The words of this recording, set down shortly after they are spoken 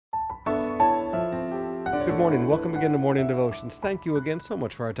Good morning. Welcome again to Morning Devotions. Thank you again so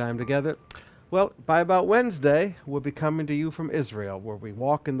much for our time together. Well, by about Wednesday, we'll be coming to you from Israel, where we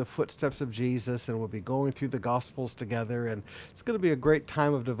walk in the footsteps of Jesus and we'll be going through the Gospels together. And it's going to be a great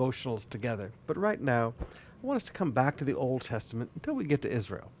time of devotionals together. But right now, I want us to come back to the Old Testament until we get to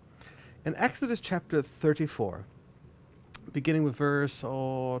Israel. In Exodus chapter 34, beginning with verse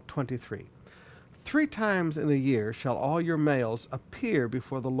 23. 3 times in a year shall all your males appear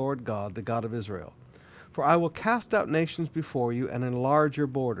before the Lord God, the God of Israel. For I will cast out nations before you and enlarge your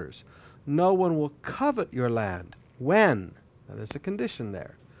borders. No one will covet your land. When? Now there's a condition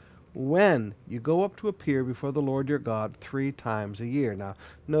there. When you go up to appear before the Lord your God 3 times a year. Now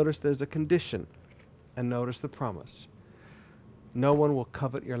notice there's a condition, and notice the promise. No one will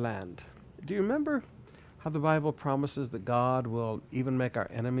covet your land. Do you remember how the Bible promises that God will even make our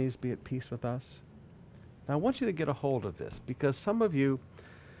enemies be at peace with us? Now I want you to get a hold of this, because some of you,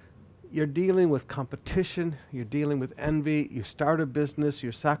 you're dealing with competition, you're dealing with envy, you start a business,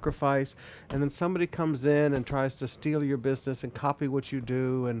 you sacrifice, and then somebody comes in and tries to steal your business and copy what you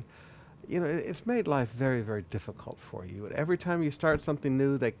do, and it's made life very, very difficult for you. And every time you start something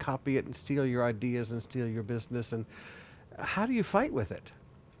new, they copy it and steal your ideas and steal your business. And how do you fight with it?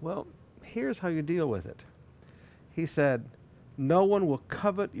 Well, here's how you deal with it. He said, no one will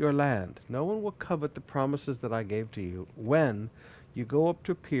covet your land. No one will covet the promises that I gave to you when you go up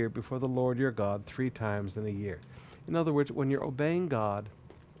to appear before the Lord your God 3 times in a year. In other words, when you're obeying God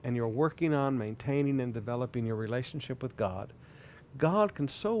and you're working on maintaining and developing your relationship with God, God can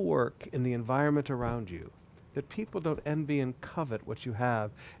so work in the environment around you that people don't envy and covet what you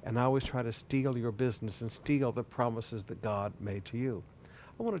have and always try to steal your business and steal the promises that God made to you.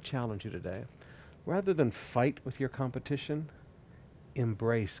 I want to challenge you today. Rather than fight with your competition,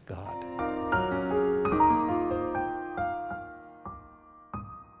 embrace God.